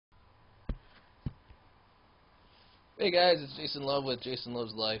Hey guys, it's Jason Love with Jason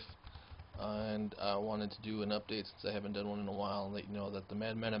Loves Life, and I wanted to do an update since I haven't done one in a while and let you know that the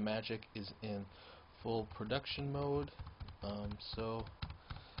Mad Men of Magic is in full production mode. So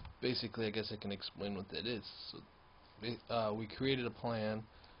basically, I guess I can explain what that is. We created a plan.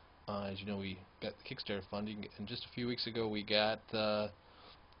 As you know, we got the Kickstarter funding, and just a few weeks ago we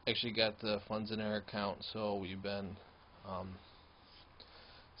actually got the funds in our account. So we've been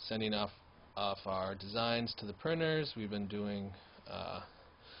sending off our designs to the printers. We've been doing,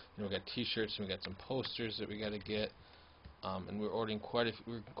 we got T-shirts and we got some posters that we got to get, and we're ordering quite a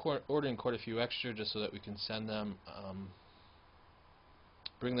few extra just so that we can send them,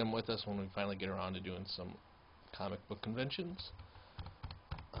 bring them with us when we finally get around to doing some comic book conventions.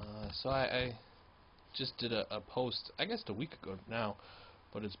 So I just did a post, I guess a week ago now,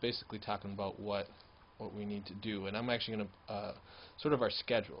 but it's basically talking about what we need to do, and I'm actually going to sort of our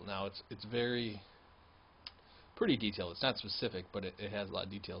schedule. Now it's pretty detailed. It's not specific, but it has a lot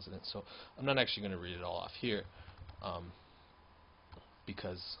of details in it. So I'm not actually going to read it all off here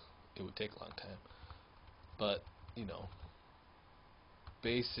because it would take a long time. But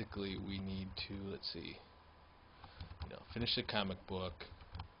basically we need to finish the comic book.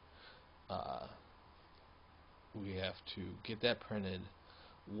 We have to get that printed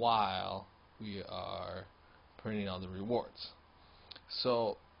while we are printing all the rewards.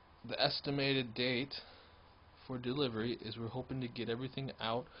 So the estimated date for delivery is we're hoping to get everything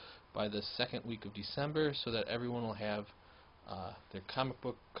out by the second week of December so that everyone will have their comic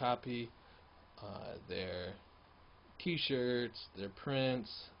book copy, their T-shirts, their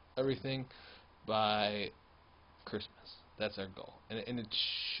prints, everything by Christmas. That's our goal, and it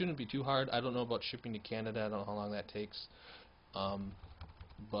shouldn't be too hard. I don't know about shipping to Canada. I don't know how long that takes,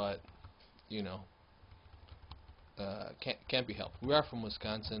 but can't be helped. We are from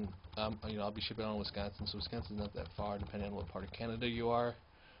Wisconsin. I'll be shipping out of Wisconsin, so Wisconsin's not that far, depending on what part of Canada that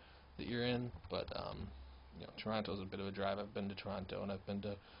you're in. But Toronto's a bit of a drive. I've been to Toronto and I've been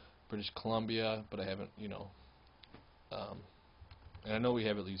to British Columbia, but I haven't, and I know we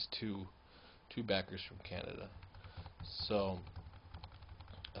have at least two backers from Canada. So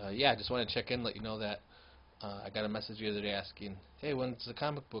yeah, I just want to check in, let you know that I got a message the other day asking, hey, when's the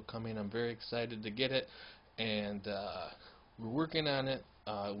comic book coming? I'm very excited to get it, and we're working on it.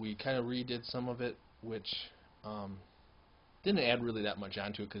 We kind of redid some of it, which didn't add really that much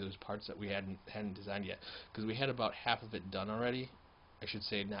onto it because it was parts that we hadn't designed yet. Because we had about half of it done already. I should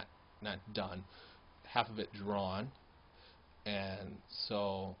say not done, half of it drawn. And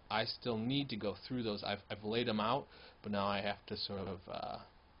so I still need to go through those. I've laid them out, but now I have to sort of,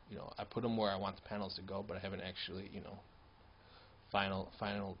 I put them where I want the panels to go, but I haven't actually,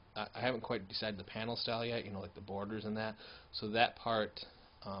 final. I haven't quite decided the panel style yet, like the borders and that. So that part,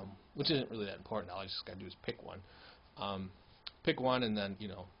 which isn't really that important. All I just got to do is pick one, and then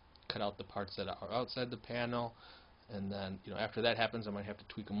cut out the parts that are outside the panel, and then after that happens, I might have to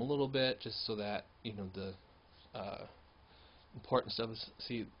tweak them a little bit just so that the important stuff is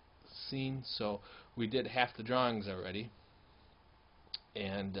seen. So we did half the drawings already,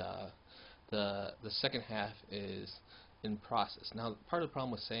 and the second half is in process. Now, part of the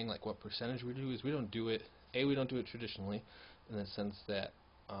problem with saying like what percentage we do is we don't do it traditionally, in the sense that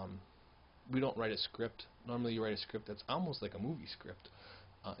we don't write a script. Normally you write a script that's almost like a movie script,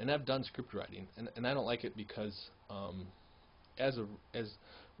 and I've done script writing, and I don't like it because as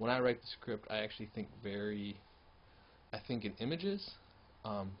when I write the script, I actually think in images.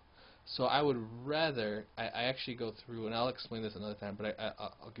 So I would rather, I actually go through, and I'll explain this another time, but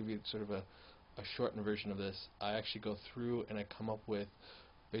I'll give you sort of a shortened version of this. I actually go through and I come up with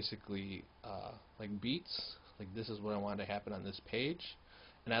basically like beats, like this is what I want to happen on this page.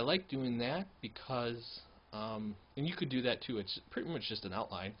 And I like doing that because, and you could do that too, it's pretty much just an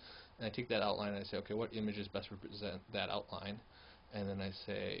outline. And I take that outline and I say, okay, what images best represent that outline? And then I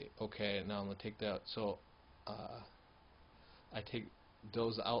say, okay, now I'm going to take that. So I take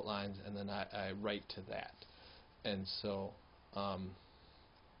those outlines and then I write to that. And so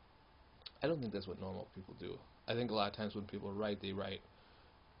I don't think that's what normal people do. I think a lot of times when people write,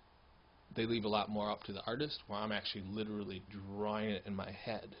 they leave a lot more up to the artist, where I'm actually literally drawing it in my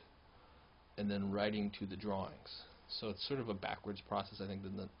head and then writing to the drawings. So it's sort of a backwards process, I think,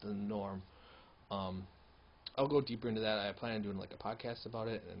 than the norm. I'll go deeper into that. I plan on doing like a podcast about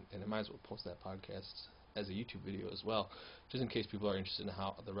it, and I might as well post that podcast as a YouTube video as well, just in case people are interested in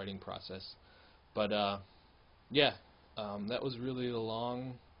how the writing process. But yeah, that was really a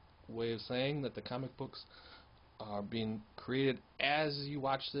long way of saying that the comic books are being created as you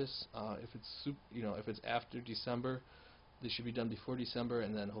watch this. If it's after December, they should be done before December,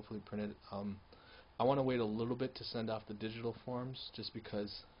 and then hopefully printed. I want to wait a little bit to send off the digital forms, just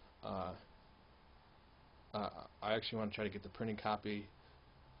because I actually want to try to get the printed copy.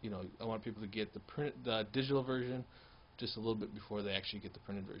 I want people to get the digital version just a little bit before they actually get the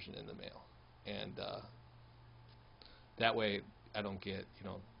printed version in the mail, and that way I don't get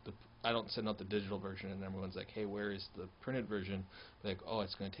I don't send out the digital version and everyone's like, hey, where is the printed version? Like, oh,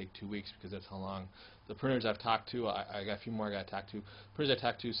 it's going to take 2 weeks, because that's how long. The printers I've talked to, I got a few more I got to talk to. Printers I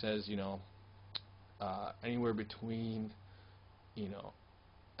talked to says anywhere between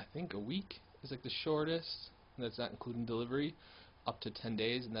I think a week is like the shortest, and that's not including delivery, up to 10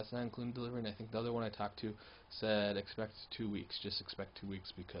 days, and that's not including delivery. And I think the other one I talked to said expect 2 weeks, just expect 2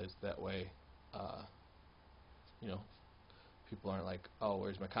 weeks, because that way people aren't like, oh,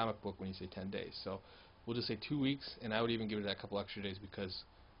 where's my comic book when you say 10 days. So we'll just say 2 weeks, and I would even give it a couple extra days, because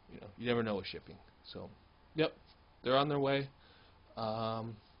you never know with shipping. So yep, they're on their way.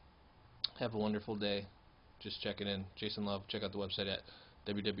 Have a wonderful day. Just checking in. Jason Love. Check out the website at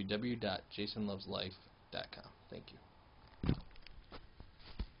www.jasonloveslife.com. Thank you.